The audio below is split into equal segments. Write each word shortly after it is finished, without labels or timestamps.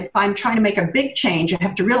If I'm trying to make a big change, I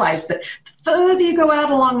have to realize that the further you go out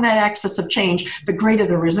along that axis of change, the greater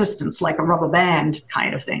the resistance, like a rubber band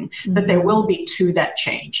kind of thing, that there will be to that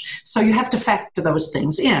change. So you have to factor those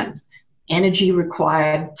things in. Energy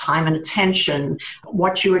required, time and attention,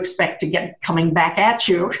 what you expect to get coming back at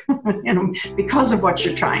you, because of what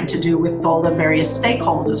you're trying to do with all the various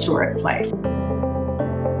stakeholders who are at play.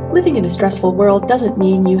 Living in a stressful world doesn't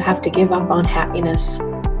mean you have to give up on happiness.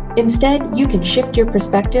 Instead, you can shift your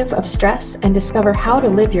perspective of stress and discover how to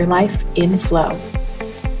live your life in flow.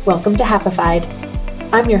 Welcome to Happified.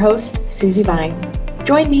 I'm your host, Susie Vine.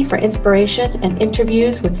 Join me for inspiration and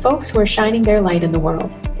interviews with folks who are shining their light in the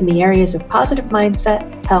world in the areas of positive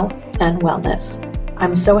mindset, health, and wellness.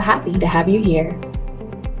 I'm so happy to have you here.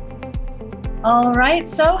 All right,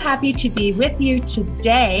 so happy to be with you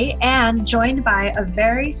today and joined by a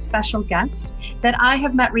very special guest that I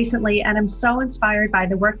have met recently, and I'm so inspired by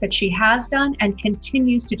the work that she has done and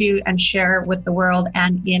continues to do and share with the world,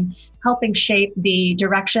 and in helping shape the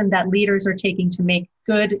direction that leaders are taking to make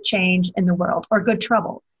good change in the world, or good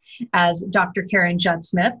trouble, as Dr. Karen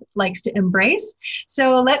Judd-Smith likes to embrace.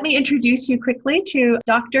 So let me introduce you quickly to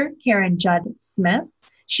Dr. Karen Judd-Smith.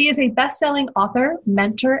 She is a best-selling author,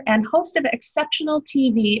 mentor, and host of exceptional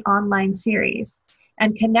TV online series,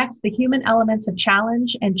 and connects the human elements of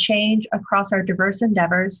challenge and change across our diverse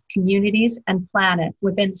endeavors, communities, and planet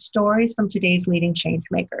within stories from today's leading change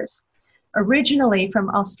makers. Originally from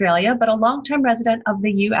Australia, but a longtime resident of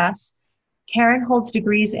the US, Karen holds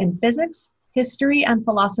degrees in physics, history and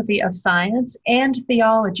philosophy of science, and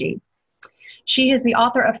theology. She is the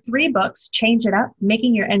author of 3 books, Change It Up,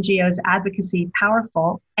 Making Your NGO's Advocacy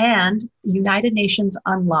Powerful, and United Nations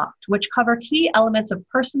Unlocked, which cover key elements of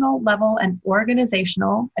personal level and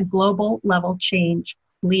organizational and global level change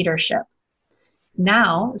leadership.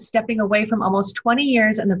 Now, stepping away from almost 20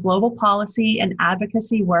 years in the global policy and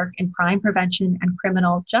advocacy work in crime prevention and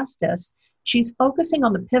criminal justice, she's focusing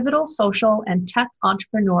on the pivotal social and tech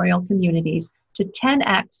entrepreneurial communities to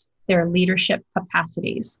 10x their leadership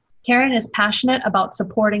capacities. Karen is passionate about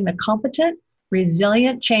supporting the competent,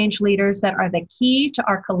 resilient change leaders that are the key to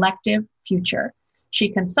our collective future. She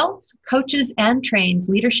consults, coaches, and trains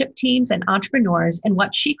leadership teams and entrepreneurs in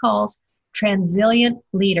what she calls transilient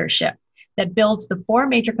leadership that builds the 4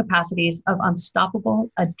 major capacities of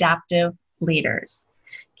unstoppable, adaptive leaders.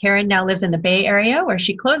 Karen now lives in the Bay Area, where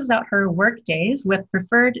she closes out her work days with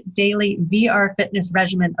preferred daily VR fitness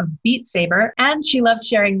regimen of Beat Saber, and she loves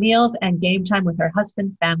sharing meals and game time with her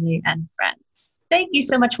husband, family, and friends. Thank you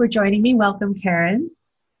so much for joining me. Welcome, Karen.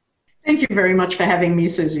 Thank you very much for having me,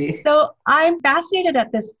 Susie. So I'm fascinated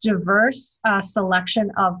at this diverse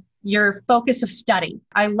selection of your focus of study.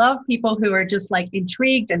 I love people who are just like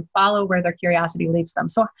intrigued and follow where their curiosity leads them.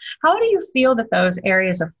 So how do you feel that those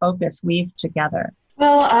areas of focus weave together?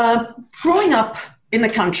 Well, growing up in the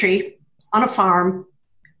country on a farm,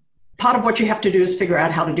 part of what you have to do is figure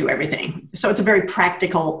out how to do everything. So it's a very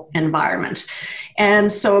practical environment.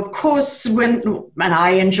 And so, of course, when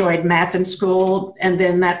I enjoyed math in school, and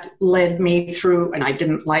then that led me through, and I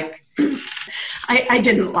didn't like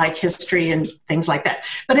history and things like that.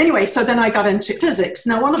 But anyway, so then I got into physics.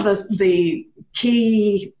 Now, one of the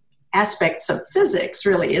key aspects of physics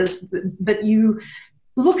really is that you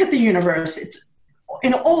look at the universe. It's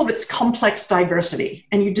in all of its complex diversity,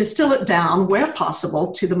 and you distill it down where possible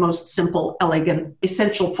to the most simple, elegant,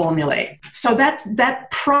 essential formulae. So that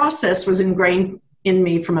process was ingrained in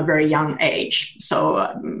me from a very young age. So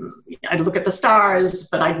I'd look at the stars,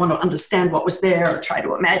 but I'd want to understand what was there, or try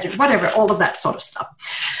to imagine, whatever, all of that sort of stuff.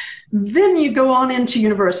 Then you go on into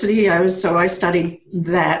university. I studied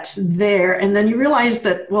that there, and then you realize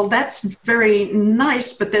that, well, that's very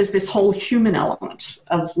nice, but there's this whole human element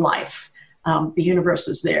of life. The universe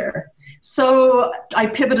is there. So I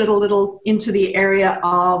pivoted a little into the area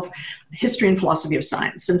of history and philosophy of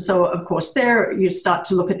science. And so, of course, there you start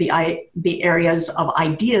to look at the areas of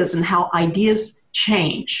ideas and how ideas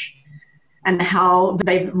change and how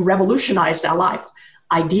they've revolutionized our life.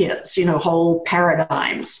 Ideas, whole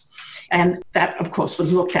paradigms. And that, of course,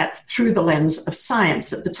 was looked at through the lens of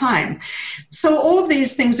science at the time. So all of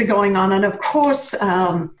these things are going on. And of course,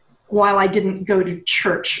 while I didn't go to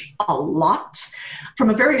church a lot, from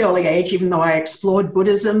a very early age, even though I explored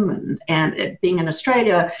Buddhism and being in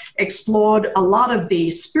Australia, explored a lot of the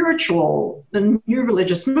spiritual and new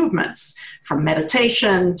religious movements, from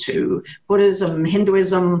meditation to Buddhism,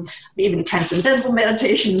 Hinduism, even transcendental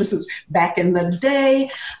meditation. This is back in the day.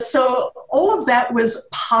 So all of that was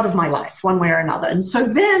part of my life, one way or another. And so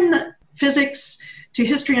then physics to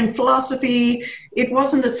history and philosophy, it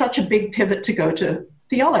wasn't such a big pivot to go to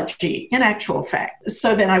theology, in actual fact.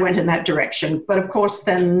 So then I went in that direction. But of course,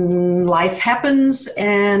 then life happens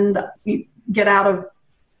and you get out of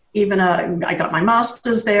I got my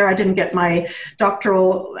master's there. I didn't do my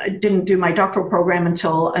doctoral program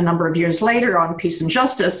until a number of years later on peace and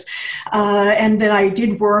justice. And then I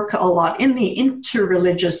did work a lot in the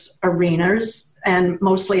interreligious arenas and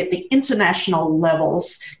mostly at the international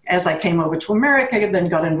levels as I came over to America and then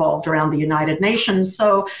got involved around the United Nations.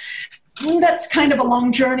 So that's kind of a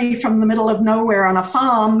long journey from the middle of nowhere on a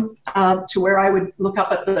farm to where I would look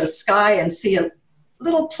up at the sky and see a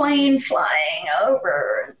little plane flying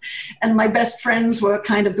over. And my best friends were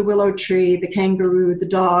kind of the willow tree, the kangaroo, the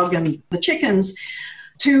dog, and the chickens,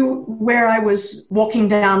 to where I was walking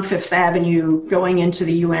down Fifth Avenue, going into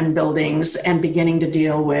the UN buildings and beginning to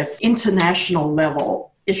deal with international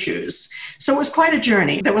level issues. So it was quite a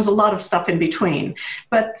journey. There was a lot of stuff in between.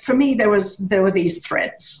 But for me, there were these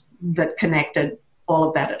threads that connected all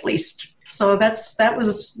of that, at least. So that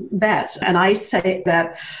was that. And I say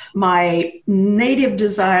that my native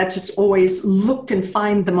desire to always look and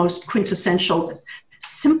find the most quintessential,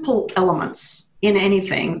 simple elements in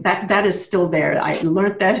anything, that is still there. I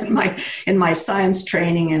learned that in my science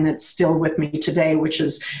training, and it's still with me today, which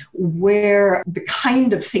is where the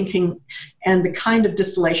kind of thinking and the kind of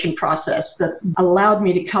distillation process that allowed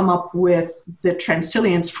me to come up with the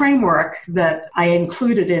Transilliance framework that I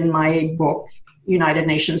included in my book, United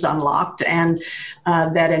Nations Unlocked, and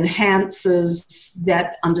that enhances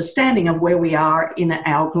that understanding of where we are in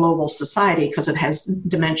our global society, because it has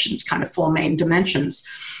dimensions, kind of four main dimensions,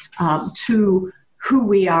 to who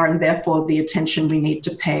we are and therefore the attention we need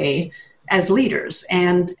to pay as leaders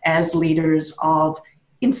and as leaders of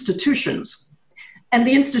institutions. And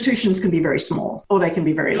the institutions can be very small or they can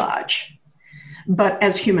be very large. But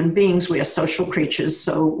as human beings, we are social creatures,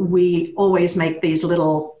 so we always make these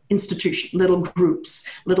little little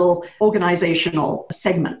groups, little organizational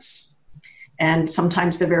segments. And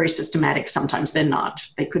sometimes they're very systematic, sometimes they're not.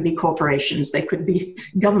 They could be corporations, they could be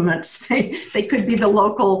governments, they could be the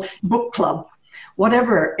local book club,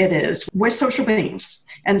 whatever it is. We're social beings.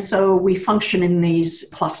 And so we function in these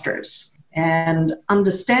clusters. And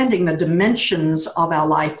understanding the dimensions of our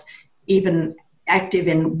life, even active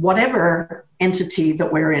in whatever entity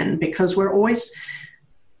that we're in, because we're always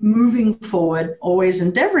moving forward, always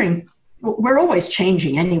endeavoring. We're always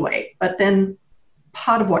changing anyway, but then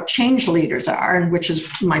part of what change leaders are, and which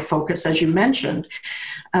is my focus, as you mentioned,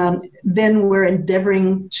 then we're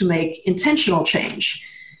endeavoring to make intentional change.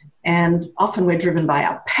 And often we're driven by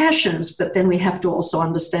our passions, but then we have to also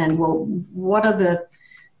understand, well, what are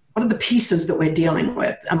the pieces that we're dealing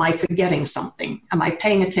with? Am I forgetting something? Am I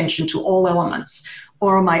paying attention to all elements?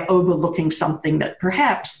 Or am I overlooking something that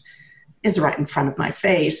perhaps is right in front of my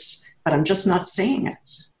face, but I'm just not seeing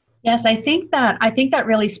it? Yes, I think that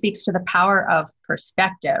really speaks to the power of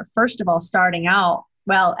perspective. First of all, starting out,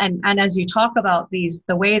 well, and as you talk about the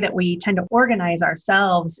way that we tend to organize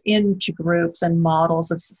ourselves into groups and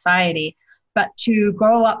models of society, but to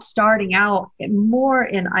grow up starting out more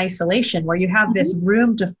in isolation, where you have this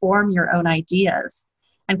room to form your own ideas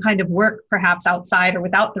and kind of work perhaps outside or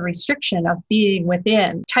without the restriction of being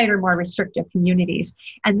within tighter, more restrictive communities,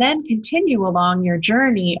 and then continue along your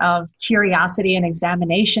journey of curiosity and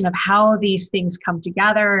examination of how these things come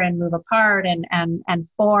together and move apart and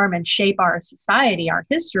form and shape our society. Our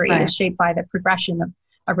history is shaped by the progression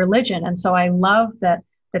of religion. And so I love that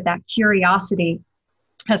curiosity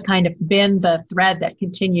has kind of been the thread that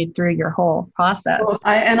continued through your whole process. Well,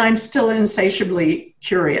 I'm still insatiably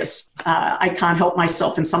curious. I can't help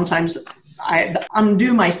myself, and sometimes I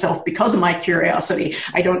undo myself because of my curiosity.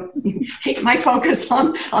 I don't keep my focus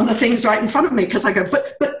on the things right in front of me because I go,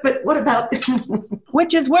 but what about?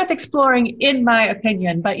 Which is worth exploring, in my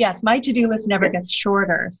opinion. But yes, my to-do list never gets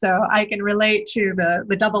shorter. So I can relate to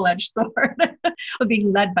the double-edged sword of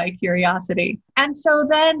being led by curiosity. And so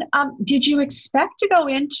then, did you expect to go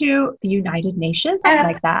into the United Nations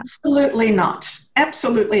like that? Absolutely not.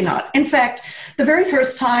 Absolutely not. In fact, the very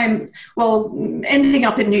first time, ending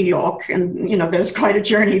up in New York, and, there's quite a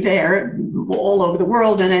journey there all over the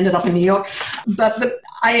world and ended up in New York. But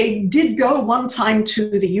I did go one time to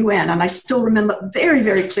the UN, and I still remember very,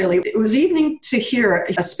 very clearly. It was evening to hear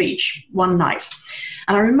a speech one night.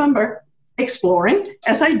 And I remember exploring,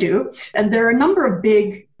 as I do, and there are a number of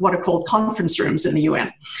big what are called conference rooms in the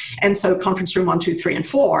UN. And so conference room 1, 2, 3, and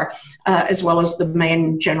 4, as well as the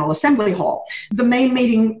main General Assembly Hall. The main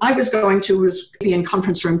meeting I was going to was in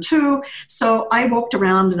conference room 2. So I walked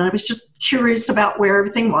around and I was just curious about where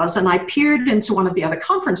everything was. And I peered into one of the other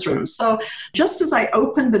conference rooms. So just as I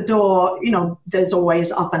opened the door, there's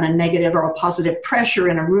always often a negative or a positive pressure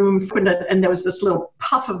in a room. And there was this little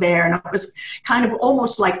puff of air, and it was kind of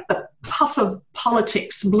almost like the puff of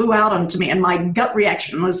politics blew out onto me. And my gut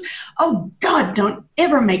reaction was, oh God, don't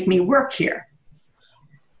ever make me work here.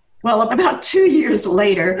 Well, about 2 years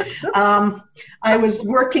later, I was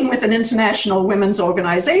working with an international women's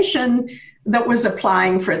organization that was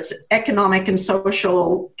applying for its Economic and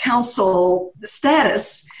Social Council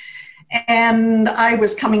status. And I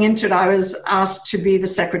was coming into it. I was asked to be the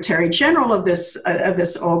Secretary General of this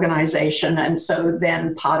organization. And so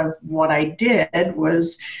then part of what I did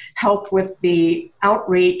was help with the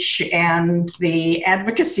outreach and the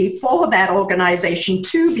advocacy for that organization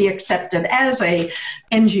to be accepted as a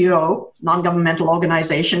NGO, non-governmental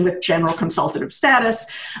organization with general consultative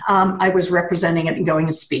status. I was representing it and going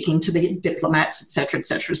and speaking to the diplomats, et cetera, et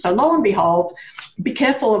cetera. So lo and behold, be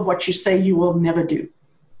careful of what you say you will never do.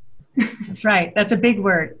 That's right. That's a big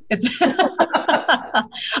word. It's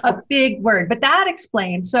a big word, but that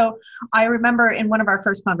explains. So I remember in one of our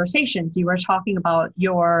first conversations, you were talking about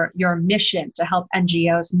your mission to help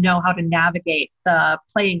NGOs know how to navigate the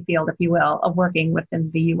playing field, if you will, of working within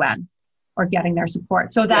the UN or getting their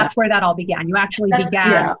support. So that's where that all began. You actually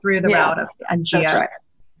began through the route of NGO. That's right.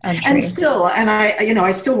 And still,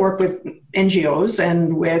 I still work with NGOs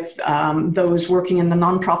and with those working in the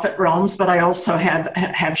nonprofit realms, but I also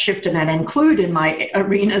have shifted and include in my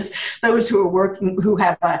arenas those who are working, who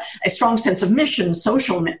have a strong sense of mission,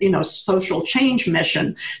 social change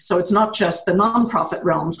mission. So it's not just the nonprofit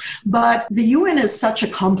realms, but the UN is such a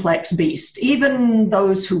complex beast. Even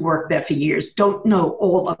those who work there for years don't know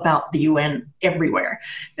all about the UN everywhere.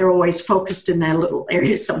 They're always focused in their little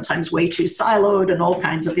areas, sometimes way too siloed and all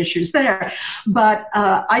kinds of issues there. But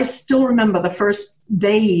I still remember the first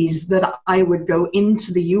days that I would go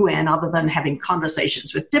into the UN, other than having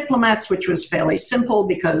conversations with diplomats, which was fairly simple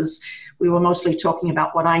because we were mostly talking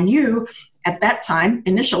about what I knew at that time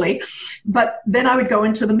initially. But then I would go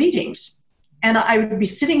into the meetings. And I would be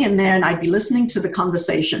sitting in there and I'd be listening to the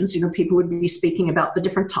conversations. People would be speaking about the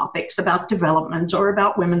different topics, about development or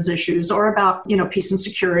about women's issues or about, peace and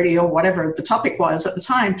security or whatever the topic was at the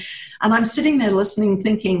time. And I'm sitting there listening,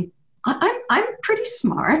 thinking, I'm pretty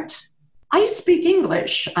smart. I speak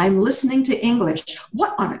English. I'm listening to English.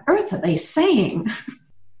 What on earth are they saying?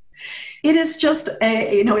 It is just,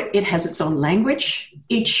 it has its own language.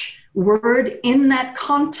 Each word in that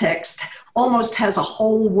context almost has a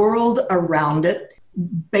whole world around it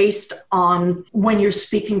based on when you're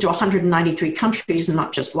speaking to 193 countries and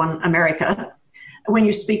not just one, America, when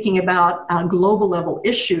you're speaking about global level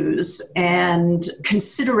issues and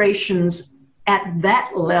considerations at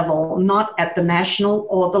that level, not at the national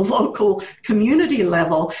or the local community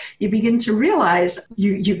level, you begin to realize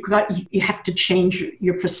you have to change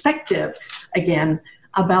your perspective again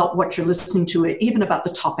about what you're listening to, even about the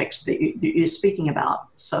topics that you're speaking about.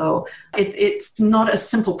 So it's not a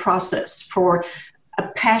simple process for a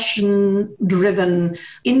passion-driven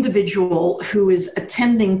individual who is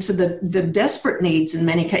attending to the desperate needs, in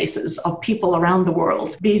many cases, of people around the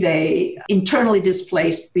world, be they internally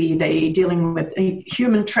displaced, be they dealing with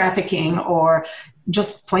human trafficking or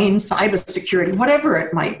just plain cybersecurity, whatever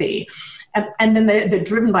it might be. And then they're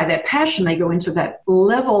driven by their passion. They go into that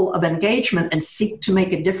level of engagement and seek to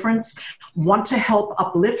make a difference, want to help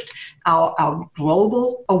uplift our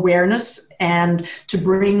global awareness and to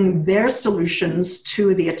bring their solutions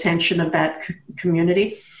to the attention of that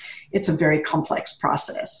community. It's a very complex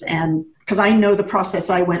process. And because I know the process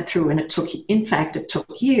I went through, and it took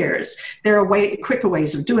years. There are quicker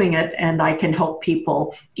ways of doing it, and I can help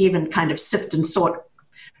people even kind of sift and sort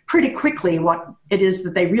pretty quickly what it is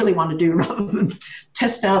that they really want to do rather than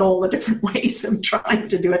test out all the different ways of trying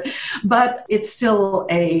to do it. But it's still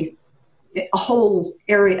a whole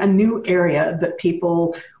area, a new area that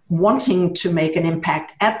people wanting to make an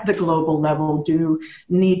impact at the global level do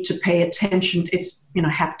need to pay attention. It's,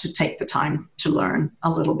 have to take the time to learn a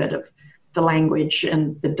little bit of the language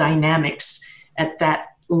and the dynamics at that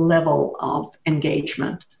level of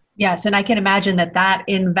engagement. Yes, and I can imagine that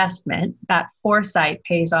investment, that foresight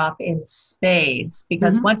pays off in spades,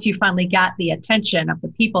 because once you finally got the attention of the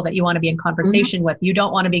people that you want to be in conversation with, you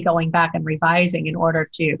don't want to be going back and revising in order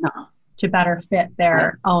to better fit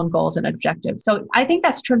their own goals and objectives. So I think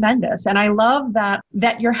that's tremendous. And I love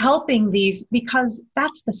that you're helping these, because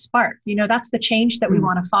that's the spark, that's the change that we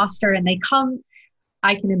want to foster. And they come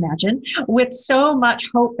I can imagine, with so much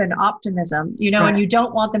hope and optimism, Right. and you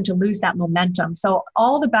don't want them to lose that momentum. So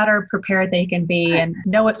all the better prepared they can be and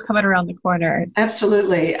know what's coming around the corner.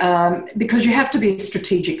 Absolutely. Because you have to be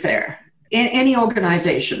strategic there. In any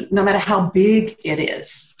organization, no matter how big it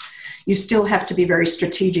is, you still have to be very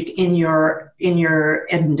strategic in your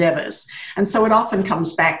endeavors. And so it often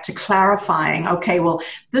comes back to clarifying, okay, well,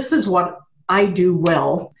 this is what I do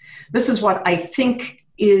well. This is what I think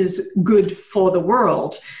is good for the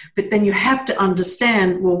world. But then you have to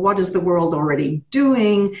understand, well, what is the world already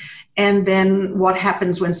doing? And then what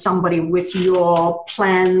happens when somebody with your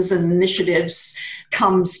plans and initiatives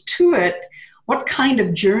comes to it? What kind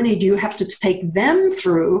of journey do you have to take them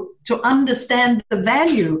through to understand the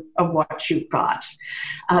value of what you've got?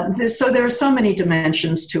 So there are so many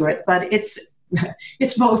dimensions to it, but it's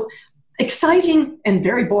both exciting and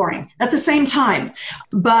very boring at the same time.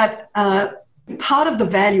 But part of the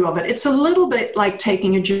value of it, it's a little bit like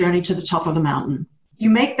taking a journey to the top of the mountain. You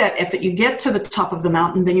make that effort, you get to the top of the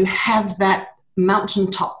mountain, then you have that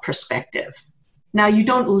mountaintop perspective. Now, you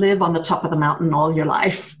don't live on the top of the mountain all your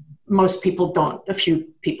life. Most people don't. A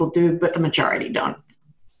few people do, but the majority don't.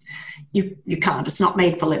 You can't. It's not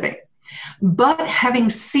made for living. But having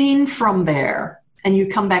seen from there, and you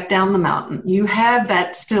come back down the mountain, you have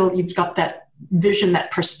that still, you've got that vision,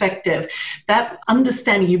 that perspective, that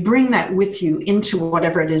understanding, you bring that with you into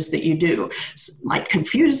whatever it is that you do. It might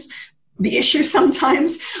confuse the issue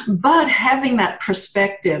sometimes, but having that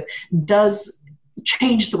perspective does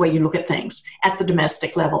change the way you look at things at the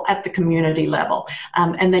domestic level, at the community level.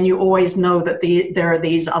 And then you always know that there are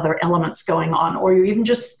these other elements going on, or you even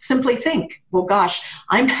just simply think, well, gosh,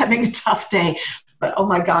 I'm having a tough day. But oh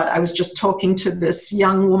my God, I was just talking to this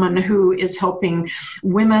young woman who is helping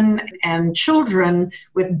women and children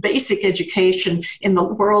with basic education in the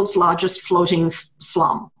world's largest floating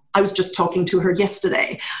slum. I was just talking to her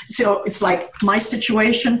yesterday. So it's like my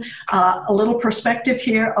situation, a little perspective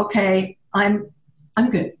here. Okay, I'm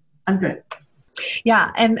good. I'm good.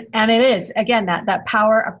 Yeah. And it is, again, that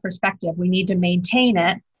power of perspective. We need to maintain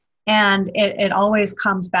it. And it always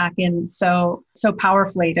comes back in so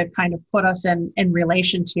powerfully to kind of put us in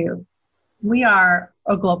relation to, we are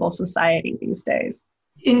a global society these days.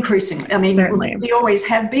 Increasingly. I mean, certainly. We always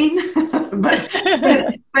have been, but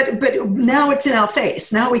now it's in our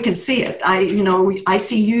face. Now we can see it. I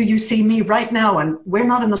see you, you see me right now, and we're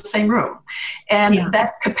not in the same room. And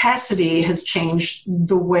that capacity has changed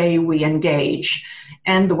the way we engage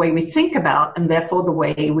and the way we think about, and therefore the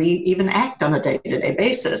way we even act on a day-to-day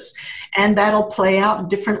basis. And that'll play out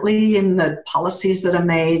differently in the policies that are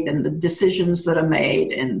made and the decisions that are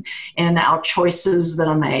made and our choices that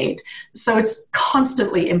are made. So it's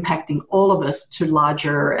constantly impacting all of us to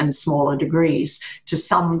larger and smaller degrees, to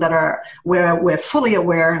some that are where we're fully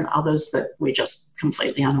aware and others that we're just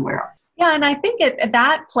completely unaware of. Yeah, and I think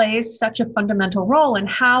that plays such a fundamental role in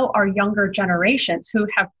how our younger generations who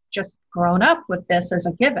have just grown up with this as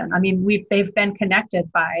a given. I mean, they've been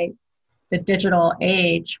connected by the digital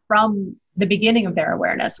age from the beginning of their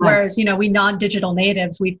awareness. Right. Whereas, we non-digital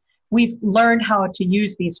natives, we've learned how to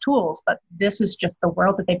use these tools, but this is just the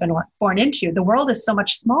world that they've been born into. The world is so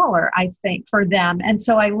much smaller, I think, for them. And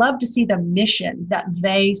so I love to see the mission that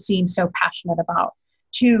they seem so passionate about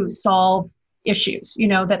to solve issues,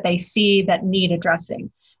 that they see that need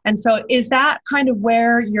addressing. And so is that kind of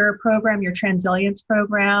where your program, your Transilience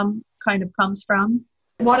program kind of comes from?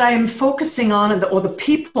 What I am focusing on, or the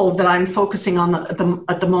people that I'm focusing on at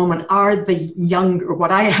the moment, are the younger.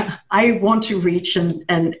 What I want to reach and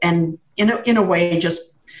in a way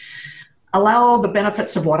just allow the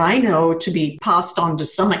benefits of what I know to be passed on to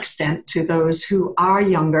some extent to those who are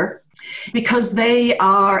younger, because they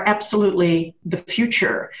are absolutely the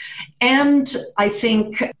future. And I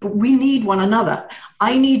think we need one another.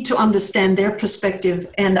 I need to understand their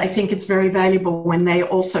perspective, and I think it's very valuable when they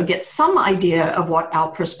also get some idea of what our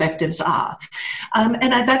perspectives are. And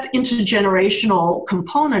that intergenerational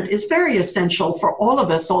component is very essential for all of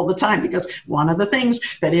us all the time, because one of the things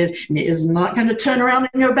that is not going to turn around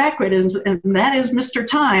and go backward and that is Mr.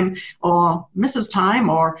 Time or Mrs. Time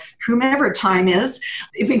or whomever time is,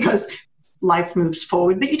 because life moves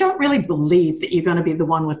forward, but you don't really believe that you're going to be the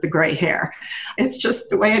one with the gray hair. It's just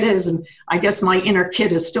the way it is. And I guess my inner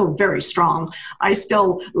kid is still very strong. I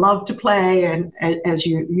still love to play. And as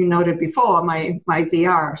you noted before, my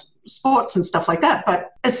VR sports and stuff like that,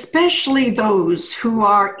 but especially those who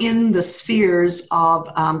are in the spheres of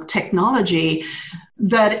technology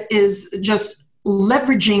that is just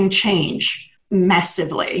leveraging change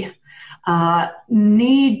massively.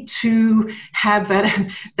 need to have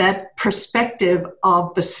that perspective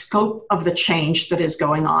of the scope of the change that is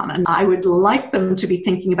going on. And I would like them to be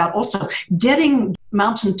thinking about also getting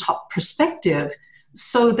mountaintop perspective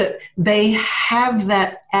so that they have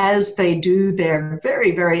that as they do their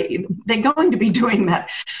they're going to be doing that,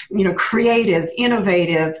 creative,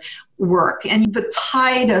 innovative work. And the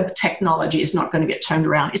tide of technology is not going to get turned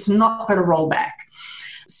around. It's not going to roll back.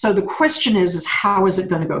 So the question is how is it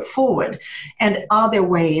going to go forward? And are there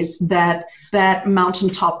ways that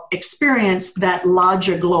mountaintop experience, that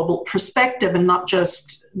larger global perspective, and not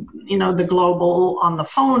just, the global on the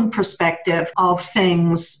phone perspective of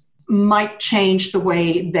things, might change the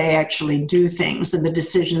way they actually do things and the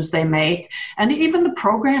decisions they make, and even the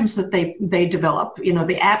programs that they develop,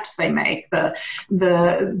 the apps they make,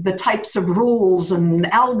 the types of rules and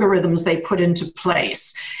algorithms they put into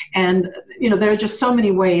place. And, there are just so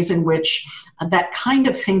many ways in which that kind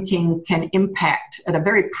of thinking can impact at a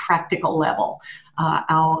very practical level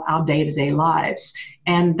our day-to-day lives.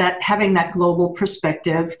 And that having that global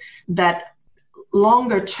perspective, that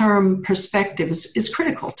longer-term perspective is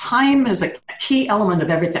critical. Time is a key element of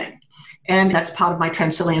everything. And that's part of my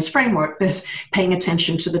Transilience framework, this paying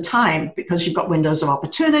attention to the time, because you've got windows of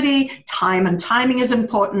opportunity, time and timing is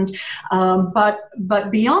important. But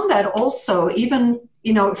beyond that also, even,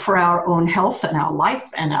 for our own health and our life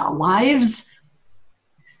and our lives,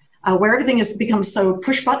 where everything has become so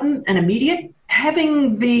push button and immediate,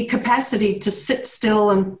 having the capacity to sit still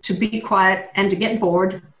and to be quiet and to get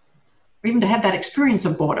bored, or even to have that experience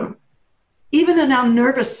of boredom. Even in our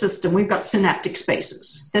nervous system, we've got synaptic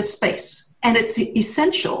spaces. There's space. And it's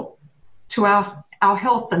essential to our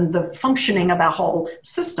health and the functioning of our whole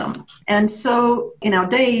system. And so in our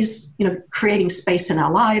days, creating space in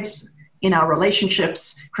our lives, in our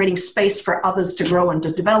relationships, creating space for others to grow and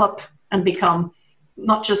to develop and become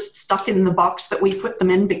not just stuck in the box that we put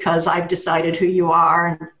them in because I've decided who you are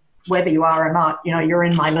and whether you are or not, you're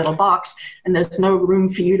in my little box and there's no room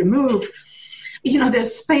for you to move.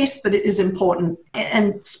 There's space that is important,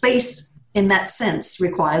 and space in that sense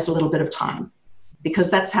requires a little bit of time, because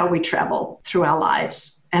that's how we travel through our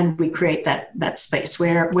lives and we create that space.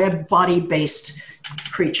 We're body-based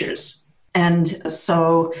creatures. And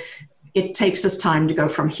so it takes us time to go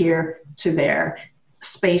from here to there.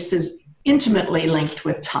 Space is intimately linked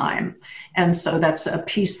with time. And so that's a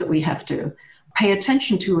piece that we have to pay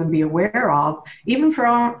attention to and be aware of, even for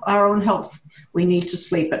our own health. We need to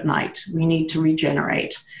sleep at night. We need to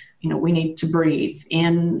regenerate. We need to breathe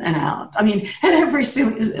in and out. I mean, at every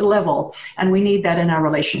level. And we need that in our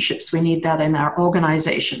relationships. We need that in our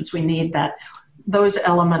organizations. We need those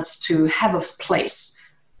elements to have a place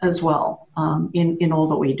as well in all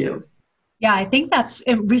that we do. Yeah, I think that's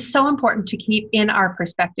so important to keep in our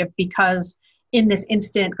perspective, because in this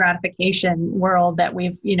instant gratification world that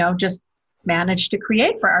we've, just managed to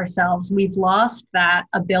create for ourselves, we've lost that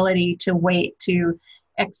ability to wait, to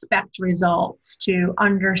expect results, to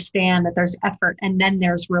understand that there's effort and then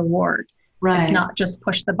there's reward. Right. It's not just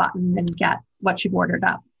push the button and get what you've ordered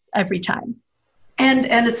up every time. And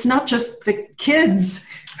it's not just the kids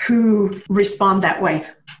who respond that way.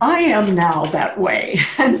 I am now that way.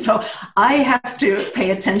 And so I have to pay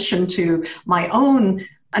attention to my own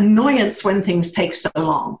annoyance when things take so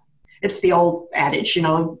long. It's the old adage,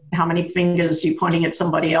 how many fingers you pointing at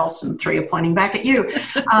somebody else and 3 are pointing back at you.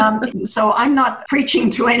 So I'm not preaching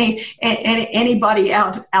to anybody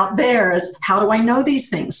out there as how do I know these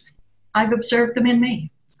things? I've observed them in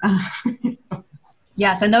me.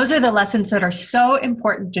 Yes, and those are the lessons that are so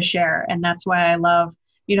important to share. And that's why I love,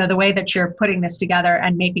 the way that you're putting this together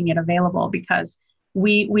and making it available, because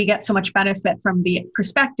we get so much benefit from the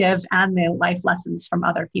perspectives and the life lessons from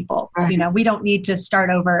other people. Right. We don't need to start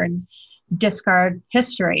over and discard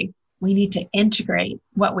history. We need to integrate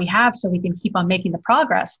what we have so we can keep on making the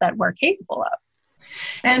progress that we're capable of.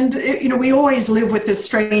 And, we always live with this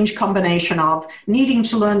strange combination of needing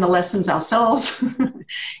to learn the lessons ourselves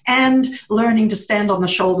and learning to stand on the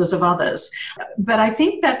shoulders of others. But I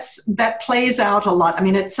think that plays out a lot. I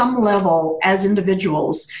mean, at some level, as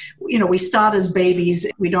individuals, we start as babies.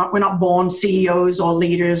 We're not born CEOs or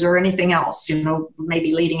leaders or anything else,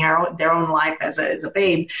 maybe leading their own life as a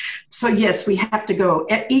babe. So yes, we have to go.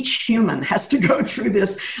 Each human has to go through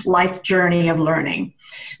this life journey of learning.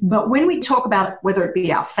 But when we talk about whether it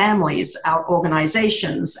be our families, our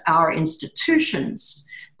organizations, our institutions,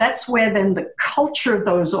 that's where then the culture of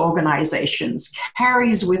those organizations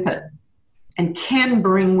carries with it and can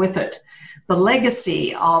bring with it the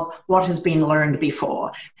legacy of what has been learned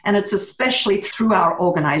before. And it's especially through our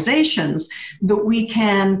organizations that we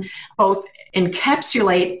can both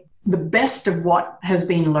encapsulate the best of what has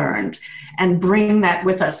been learned and bring that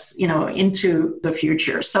with us, into the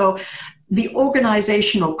future. So the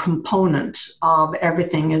organizational component of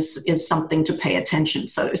everything is something to pay attention.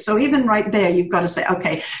 So even right there, you've got to say,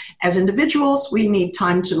 okay, as individuals, we need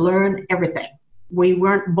time to learn everything. We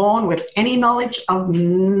weren't born with any knowledge of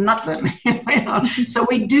nothing. So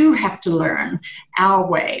we do have to learn our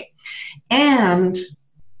way. And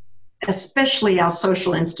especially our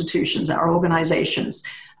social institutions, our organizations,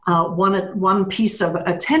 one piece of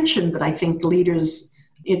attention that I think leaders,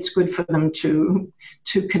 it's good for them to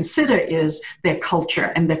consider is their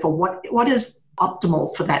culture, and therefore what is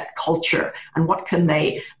optimal for that culture, and what can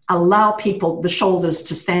they allow people the shoulders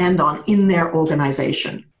to stand on in their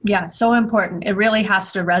organization. Yeah, so important. It really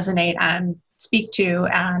has to resonate and speak to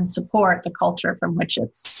and support the culture from which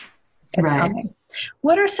it's right. coming.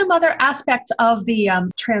 What are some other aspects of the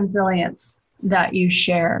Transilience that you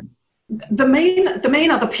share? The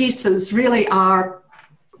main other pieces really are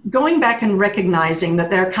going back and recognizing that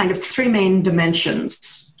there are kind of three main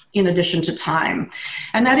dimensions in addition to time.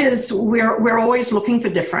 And that is we're always looking for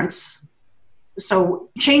difference. So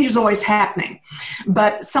change is always happening.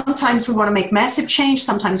 But sometimes we want to make massive change.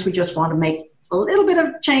 Sometimes we just want to make a little bit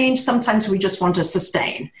of change. Sometimes we just want to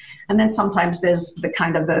sustain. And then sometimes there's the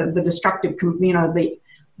kind of the destructive, the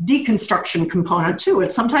deconstruction component to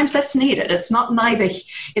it. Sometimes that's needed. It's not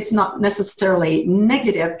necessarily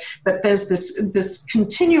negative, but there's this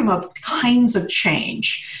continuum of kinds of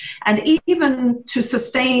change. And even to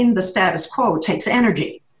sustain the status quo takes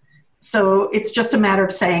energy. So it's just a matter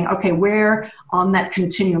of saying, okay, where on that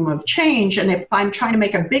continuum of change? And if I'm trying to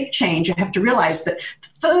make a big change, I have to realize that the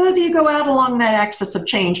further you go out along that axis of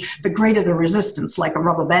change, the greater the resistance, like a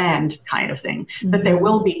rubber band kind of thing, that there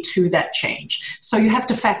will be to that change. So you have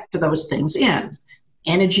to factor those things in.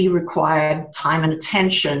 Energy required, time and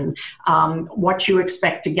attention, what you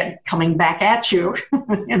expect to get coming back at you,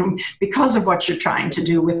 because of what you're trying to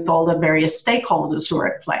do with all the various stakeholders who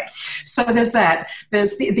are at play. So there's that.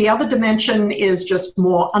 There's the other dimension is just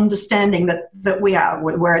more understanding that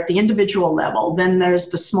we're at the individual level. Then there's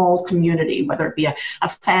the small community, whether it be a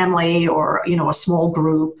family or, a small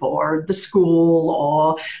group or the school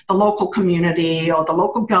or the local community or the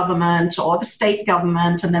local government or the state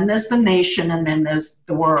government. And then there's the nation, and then there's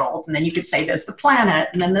the world, and then you could say there's the planet,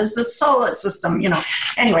 and then there's the solar system,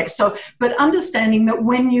 Anyway, but understanding that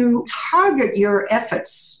when you target your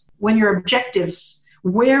efforts, when your objectives,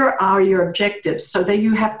 where are your objectives? So that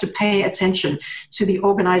you have to pay attention to the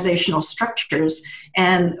organizational structures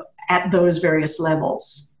and at those various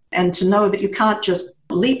levels. And to know that you can't just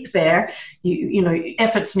leap there,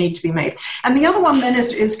 efforts need to be made. And the other one then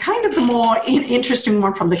is kind of the more interesting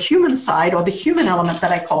one from the human side, or the human element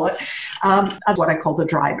that I call it, what I call the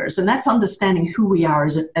drivers. And that's understanding who we are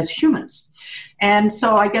as humans. And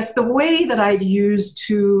so I guess the way that I've used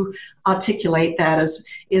to articulate that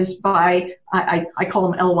is by, I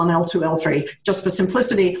call them L1, L2, L3, just for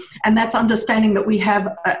simplicity. And that's understanding that we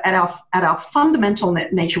have, at our fundamental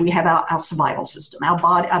nature, we have our survival system, our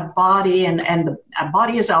body, and our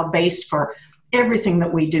body is our base for everything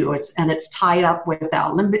that we do. It's tied up with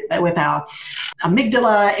our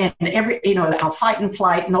amygdala and our fight and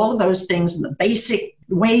flight and all of those things, and the basic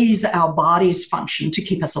ways our bodies function to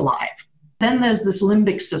keep us alive. Then there's this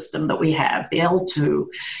limbic system that we have, the L2,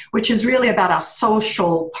 which is really about our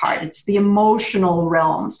social part. It's the emotional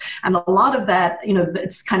realms. And a lot of that,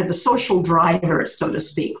 it's kind of the social drivers, so to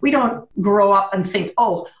speak. We don't grow up and think,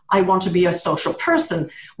 oh, I want to be a social person.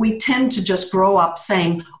 We tend to just grow up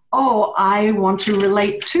saying, oh, I want to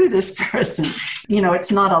relate to this person.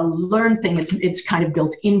 It's not a learned thing. It's kind of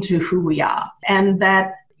built into who we are. And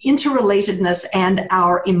that interrelatedness and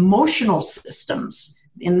our emotional systems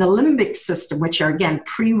in the limbic system, which are, again,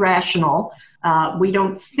 pre-rational. We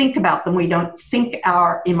don't think about them. We don't think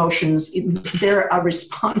our emotions. They're a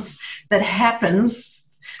response that happens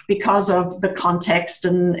because of the context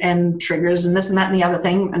and triggers and this and that and the other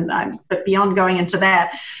thing. But beyond going into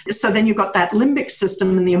that, so then you've got that limbic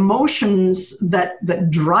system and the emotions that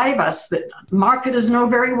drive us, that marketers know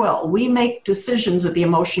very well. We make decisions at the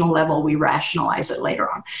emotional level. We rationalize it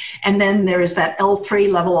later on. And then there is that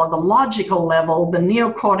L3 level, or the logical level, the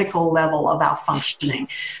neocortical level of our functioning,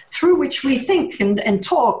 through which we think and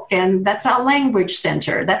talk. And that's our language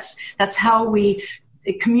center. That's how we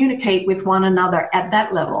communicate with one another at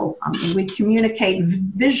that level. We communicate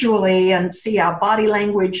visually and see our body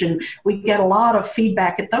language, and we get a lot of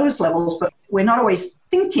feedback at those levels, but we're not always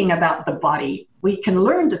thinking about the body. We can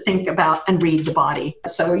learn to think about and read the body.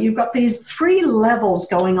 So you've got these three levels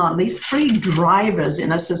going on, these three drivers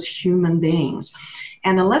in us as human beings.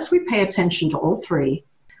 And unless we pay attention to all three,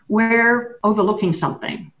 we're overlooking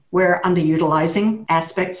something. we're underutilizing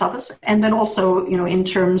aspects of us. And then also, in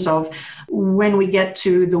terms of when we get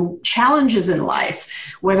to the challenges in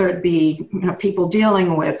life, whether it be, people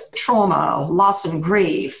dealing with trauma, loss and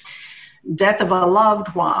grief, death of a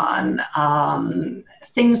loved one,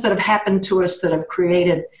 things that have happened to us that have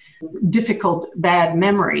created difficult, bad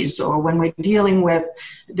memories, or when we're dealing with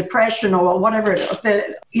depression or whatever,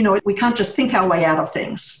 we can't just think our way out of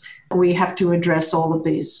things. We have to address all of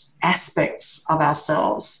these aspects of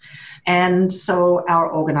ourselves. And so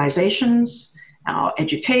our organizations, our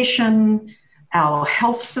education, our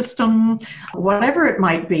health system, whatever it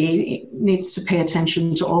might be, needs to pay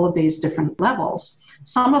attention to all of these different levels.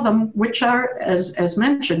 Some of them, which are, as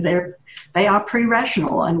mentioned, they are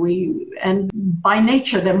pre-rational, and by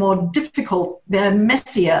nature they're more difficult, they're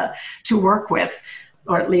messier to work with,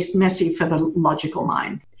 or at least messy for the logical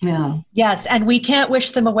mind. Yeah. Yes, and we can't wish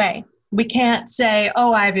them away. We can't say,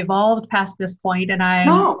 oh, I've evolved past this point and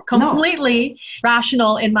I'm completely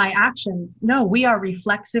rational in my actions. No, we are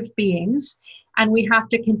reflexive beings, and we have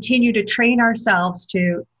to continue to train ourselves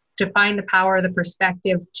to find the power of the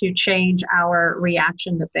perspective to change our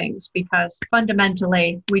reaction to things, because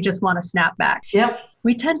fundamentally we just want to snap back. Yep.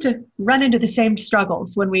 We tend to run into the same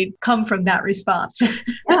struggles when we come from that response.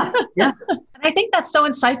 Yeah. And I think that's so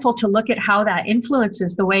insightful to look at how that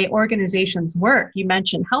influences the way organizations work. You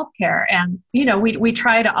mentioned healthcare, and we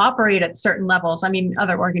try to operate at certain levels. I mean,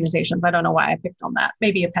 other organizations, I don't know why I picked on that.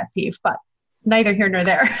 Maybe a pet peeve, but neither here nor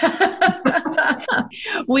there.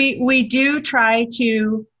 We do try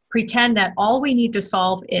to pretend that all we need to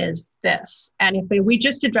solve is this. And if we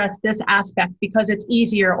just address this aspect because it's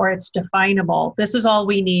easier or it's definable, this is all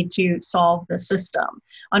we need to solve the system.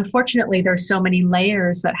 Unfortunately, there's so many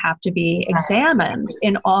layers that have to be examined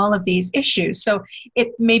in all of these issues. So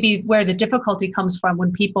it may be where the difficulty comes from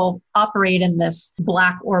when people operate in this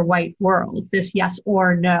black or white world, this yes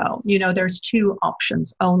or no. There's two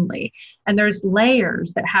options only. And there's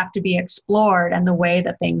layers that have to be explored and the way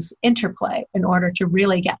that things interplay in order to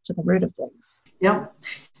really get to the root of things. Yep.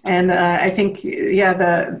 And I think,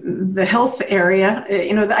 the health area,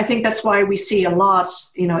 I think that's why we see a lot,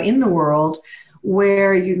 in the world,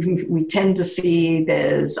 where we tend to see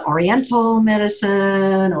there's Oriental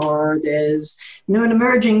medicine, or there's new and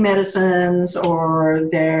emerging medicines, or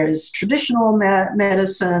there's traditional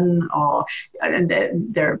medicine, or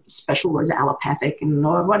there are special words, allopathic,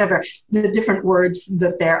 or whatever, the different words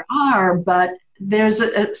that there are, but there's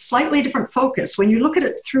a slightly different focus. When you look at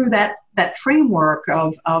it through that framework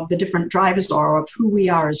of the different drivers or of who we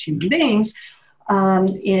are as human beings,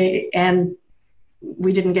 and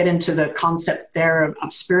we didn't get into the concept there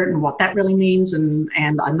of spirit and what that really means, and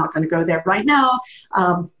I'm not going to go there right now.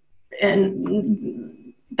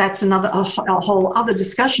 And that's a whole other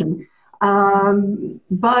discussion.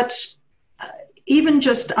 But even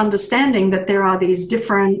just understanding that there are these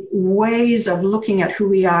different ways of looking at who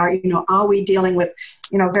we are, are we dealing with,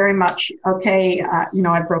 very much, okay,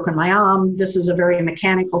 I've broken my arm. This is a very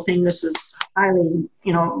mechanical thing. This is highly,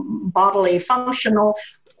 bodily functional.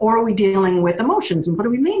 Or are we dealing with emotions? And what do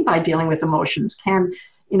we mean by dealing with emotions? Can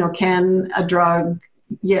a drug,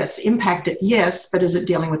 yes, impact it? Yes, but is it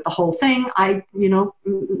dealing with the whole thing?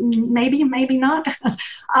 Maybe not.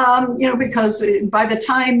 Because by the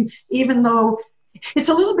time, even though it's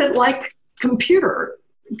a little bit like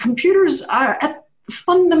computers are at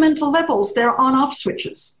fundamental levels, they're on-off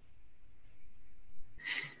switches.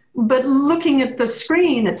 But looking at the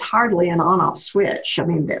screen, it's hardly an on-off switch. I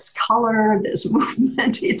mean, there's color, there's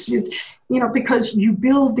movement. It's because you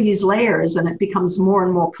build these layers and it becomes more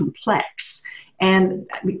and more complex. And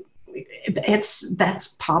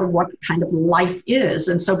that's part of what kind of life is.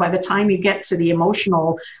 And so by the time you get to the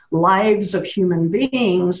emotional lives of human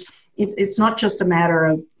beings, it's not just a matter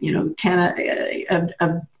of, can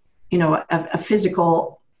a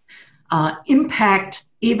physical impact,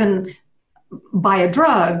 even by a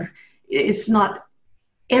drug, is not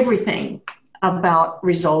everything about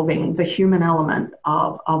resolving the human element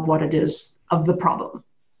of what it is, of the problem.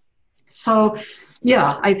 So,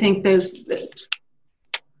 I think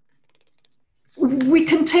we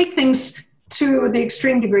can take things to the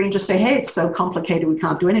extreme degree and just say, hey, it's so complicated, we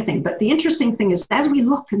can't do anything. But the interesting thing is, as we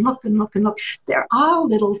look and look and look and look, there are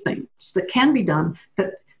little things that can be done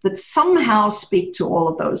that somehow speak to all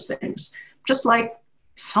of those things. Just like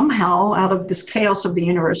somehow out of this chaos of the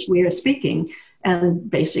universe, we are speaking and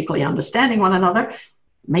basically understanding one another.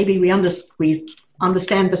 Maybe we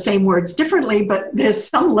understand the same words differently, but there's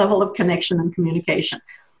some level of connection and communication.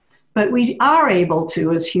 But we are able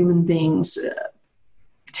to, as human beings,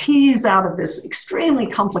 tease out of this extremely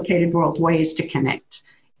complicated world ways to connect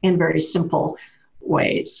in very simple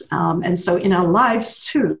ways. And so in our lives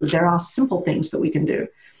too, there are simple things that we can do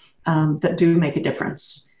that do make a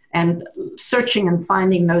difference. And searching and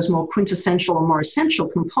finding those more quintessential or more essential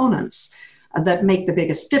components that make the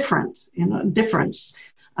biggest difference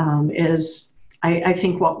is, I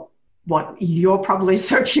think, what you're probably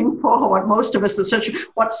searching for, what most of us are searching,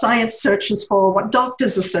 what science searches for, what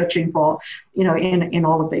doctors are searching for, in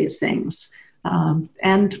all of these things.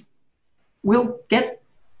 And we'll get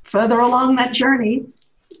further along that journey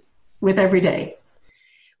with every day.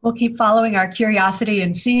 We'll keep following our curiosity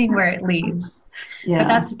and seeing where it leads. Yeah.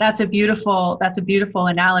 But that's a beautiful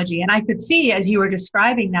analogy. And I could see, as you were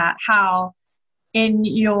describing that, how in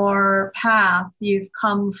your path you've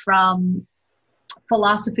come from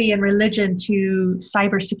philosophy and religion to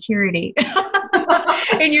cybersecurity.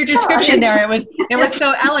 In your description there, it was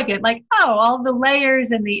so elegant, like, all the layers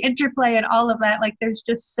and the interplay and all of that, like there's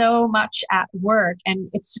just so much at work, and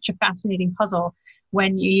it's such a fascinating puzzle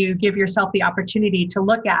when you give yourself the opportunity to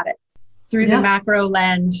look at it through the macro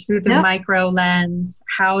lens, through the micro lens.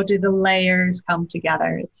 How do the layers come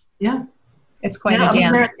together? It's quite a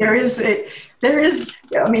dance. There is.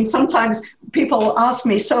 I mean, sometimes people ask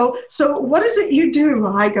me, so what is it you do?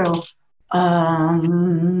 I go,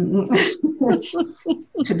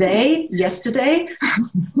 today, yesterday,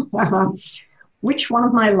 which one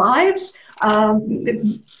of my lives?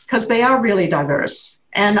 Because they are really diverse.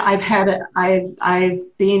 And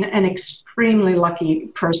I've been an extremely lucky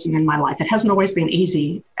person in my life. It hasn't always been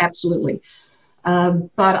easy, absolutely.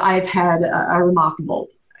 But I've had a remarkable,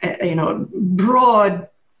 broad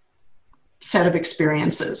set of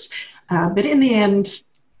experiences. But in the end,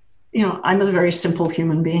 I'm a very simple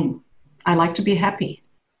human being. I like to be happy.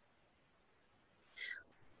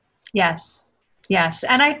 Yes.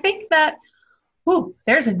 And I think that,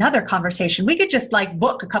 there's another conversation. We could just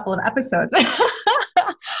book a couple of episodes.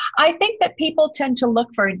 I think that people tend to look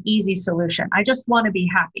for an easy solution. I just want to be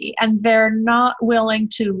happy. And they're not willing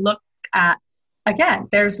to look at, again,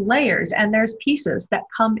 there's layers and there's pieces that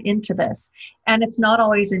come into this. And it's not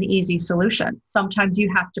always an easy solution. Sometimes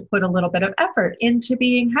you have to put a little bit of effort into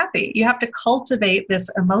being happy. You have to cultivate this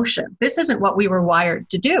emotion. This isn't what we were wired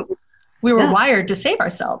to do. We were wired to save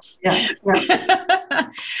ourselves. Yeah.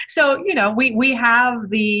 So, we have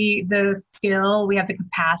the skill, we have the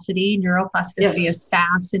capacity. Neuroplasticity is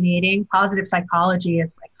fascinating. Positive psychology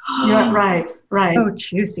is right. So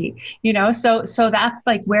juicy, so that's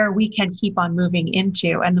where we can keep on moving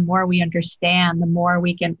into. And the more we understand, the more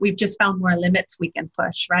we've just found more limits we can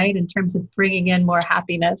push, right? In terms of bringing in more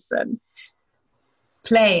happiness and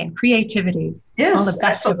play and creativity. Yes, all the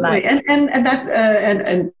best absolutely. Of life.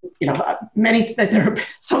 And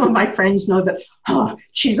some of my friends know that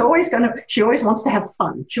she always wants to have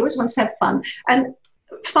fun. She always wants to have fun. And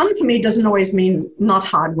fun for me doesn't always mean not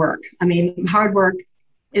hard work. I mean, hard work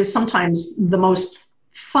is sometimes the most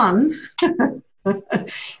fun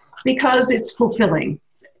because it's fulfilling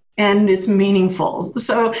and it's meaningful.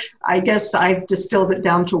 So I guess I've distilled it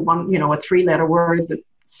down to one, a 3-letter word that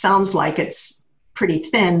sounds like it's pretty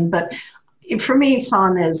thin, but for me,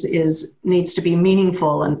 fun needs to be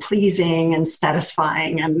meaningful and pleasing and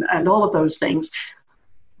satisfying and all of those things.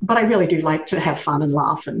 But I really do like to have fun and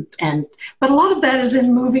laugh but a lot of that is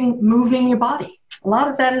in moving your body. A lot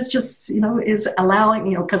of that is just, is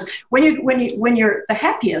allowing, because when you're the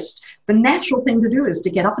happiest, the natural thing to do is to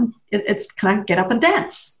get up and get up and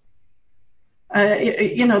dance.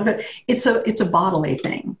 It's a bodily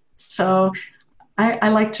thing. So I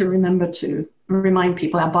like to remember to remind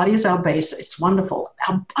people our body is our base. It's wonderful.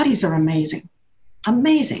 Our bodies are amazing.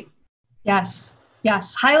 Amazing. Yes.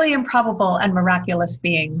 Highly improbable and miraculous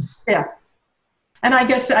beings. Yeah. And I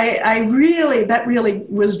guess that really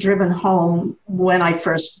was driven home when I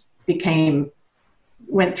first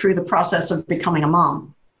went through the process of becoming a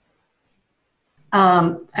mom.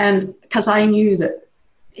 And because I knew that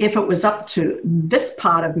if it was up to this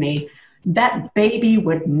part of me, that baby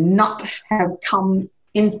would not have come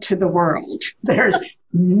into the world. There's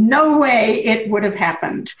no way it would have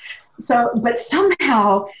happened. So, but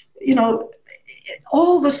somehow,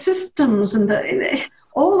 all the systems and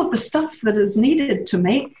all of the stuff that is needed to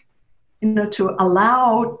make, to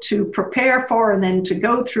allow, to prepare for, and then to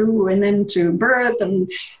go through, and then to birth,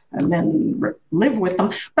 and then live with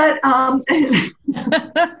them. But well,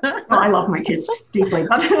 I love my kids deeply,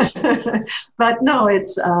 but no,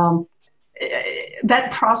 it's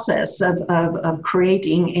that process of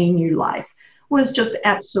creating a new life was just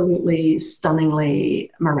absolutely stunningly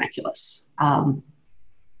miraculous.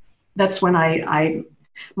 That's when my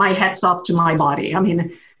hat's off to my body. I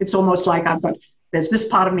mean, it's almost like there's this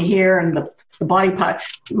part of me here and the body part.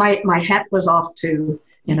 My hat was off to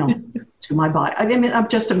to my body. I mean, I'm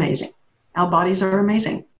just amazing. Our bodies are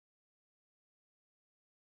amazing.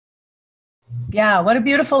 Yeah, what a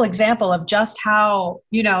beautiful example of just how,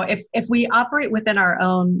 if we operate within our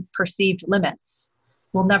own perceived limits,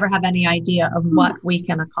 we'll never have any idea of what we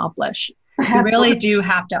can accomplish. We really do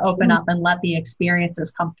have to open up and let the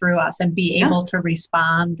experiences come through us and be able to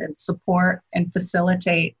respond and support and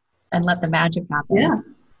facilitate and let the magic happen. Yeah,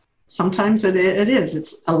 sometimes it is.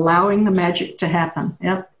 It's allowing the magic to happen.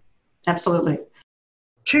 Yep, absolutely.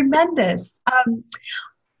 Tremendous.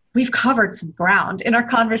 We've covered some ground in our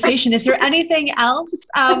conversation. Is there anything else?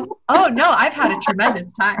 Oh, no, I've had a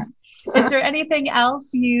tremendous time. Is there anything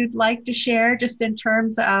else you'd like to share just in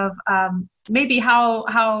terms of maybe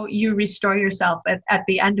how you restore yourself at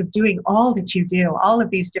the end of doing all that you do, all of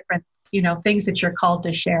these different, things that you're called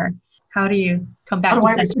to share? How do you come back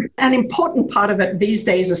to center? An important part of it these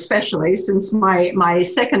days, especially since my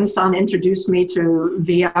second son introduced me to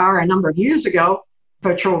VR a number of years ago,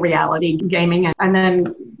 virtual reality gaming, and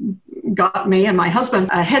then got me and my husband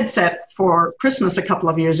a headset for Christmas a couple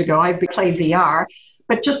of years ago. I played VR,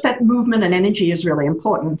 but just that movement and energy is really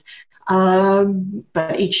important.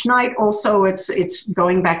 But each night also it's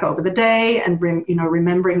going back over the day and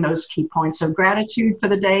remembering those key points of gratitude for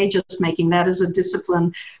the day, just making that as a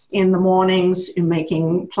discipline in the mornings, in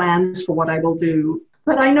making plans for what I will do.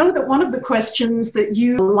 But I know that one of the questions that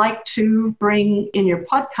you like to bring in your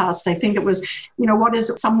podcast, I think it was, what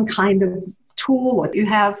is some kind of tool that you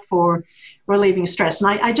have for relieving stress?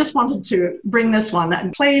 And I just wanted to bring this one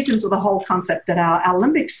that plays into the whole concept that our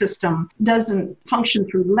limbic system doesn't function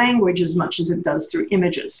through language as much as it does through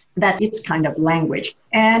images, that it's kind of language.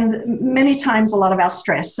 And many times a lot of our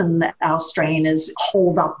stress and our strain is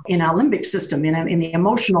holed up in our limbic system, in the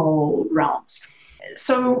emotional realms.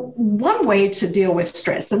 So one way to deal with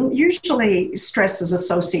stress, and usually stress is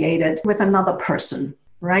associated with another person,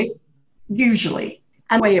 right? Usually.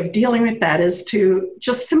 And a way of dealing with that is to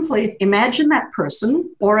just simply imagine that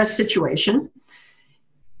person or a situation,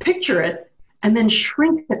 picture it, and then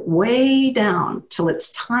shrink it way down till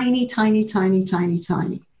it's tiny, tiny, tiny, tiny,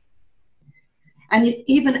 tiny. And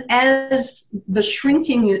even as the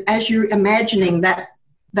shrinking, as you're imagining that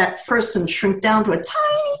person shrink down to a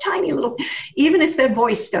tiny, tiny little, even if their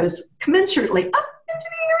voice goes commensurately up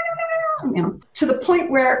into the, to the point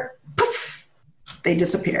where poof, they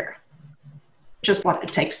disappear. Just what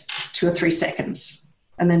it takes 2 or 3 seconds,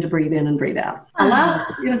 and then to breathe in and breathe out. Allow,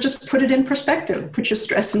 just put it in perspective. Put your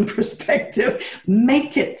stress in perspective.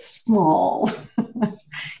 Make it small.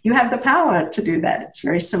 You have the power to do that. It's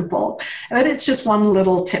very simple. But it's just one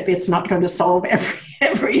little tip. It's not going to solve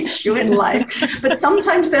every issue in life. But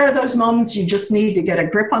sometimes there are those moments you just need to get a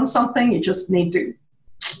grip on something. You just need to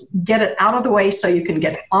get it out of the way so you can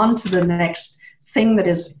get on to the next thing that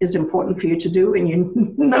is important for you to do, and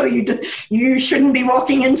you shouldn't be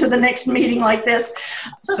walking into the next meeting like this.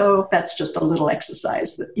 So that's just a little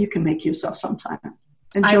exercise that you can make yourself sometime.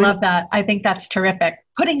 I love that. I think that's terrific.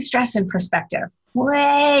 Putting stress in perspective,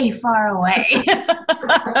 way far away.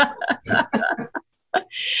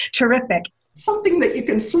 Terrific. Something that you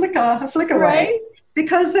can flick away, right?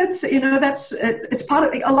 Because it's part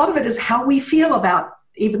of a lot of it is how we feel about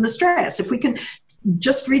even the stress. If we can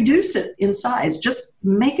just reduce it in size, just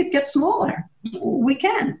make it get smaller, we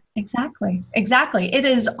can. Exactly. It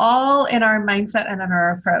is all in our mindset and in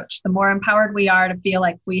our approach. The more empowered we are to feel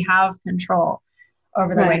like we have control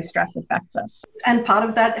over the way stress affects us. And part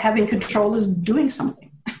of that having control is doing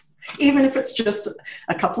something, even if it's just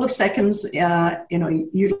a couple of seconds,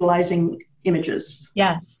 utilizing images.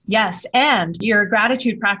 Yes. And your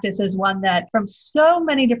gratitude practice is one that from so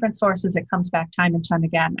many different sources, it comes back time and time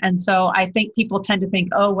again. And so I think people tend to think,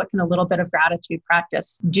 oh, what can a little bit of gratitude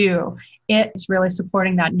practice do? It's really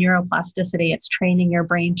supporting that neuroplasticity. It's training your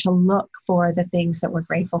brain to look for the things that we're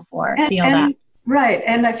grateful for. Feel that. Right.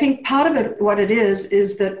 And I think part of it, what it is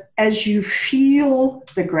that as you feel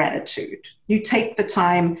the gratitude, you take the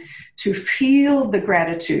time to feel the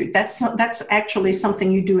gratitude. That's actually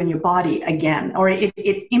something you do in your body again, or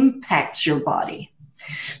it impacts your body.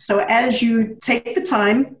 So as you take the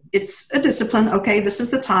time, it's a discipline. Okay, this is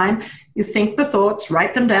the time. You think the thoughts,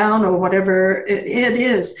 write them down, or whatever it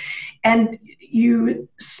is. And you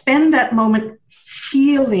spend that moment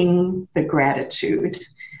feeling the gratitude.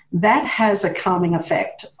 That has a calming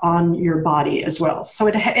effect on your body as well. So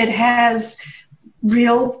it has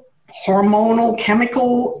real hormonal,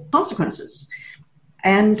 chemical consequences.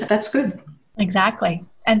 And that's good. Exactly.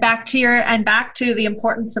 And back to the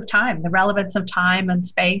importance of time, the relevance of time and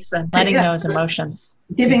space, and letting those emotions.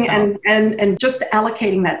 Giving and just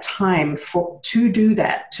allocating that time to do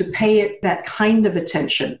that, to pay it that kind of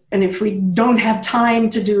attention. And if we don't have time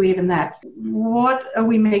to do even that, what are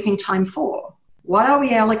we making time for? What are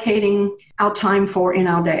we allocating our time for in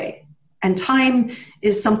our day? And time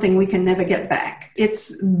is something we can never get back.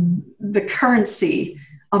 It's the currency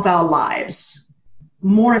of our lives,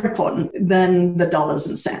 more important than the dollars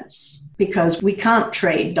and cents, because we can't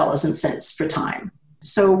trade dollars and cents for time.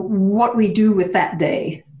 So what we do with that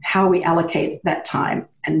day, how we allocate that time,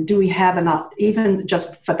 and do we have enough even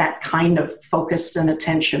just for that kind of focus and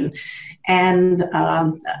attention? And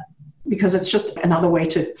because it's just another way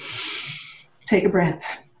to take a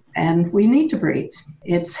breath. And we need to breathe.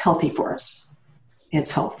 It's healthy for us.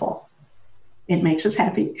 It's helpful. It makes us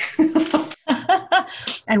happy.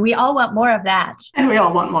 And we all want more of that.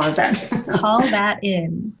 Call that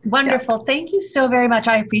in. Wonderful. Yeah. Thank you so very much.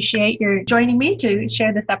 I appreciate your joining me to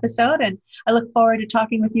share this episode, and I look forward to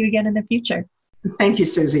talking with you again in the future. Thank you,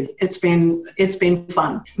 Susie. It's been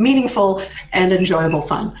fun, meaningful and enjoyable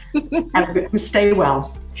fun. Stay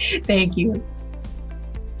well. Thank you.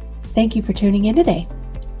 Thank you for tuning in today.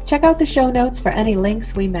 Check out the show notes for any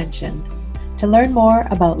links we mentioned. To learn more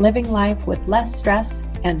about living life with less stress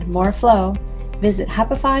and more flow, visit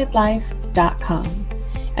happifiedlife.com.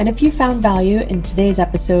 And if you found value in today's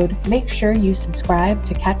episode, make sure you subscribe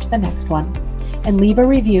to catch the next one, and leave a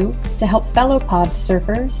review to help fellow pod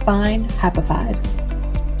surfers find Happified.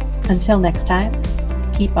 Until next time,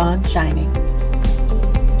 keep on shining.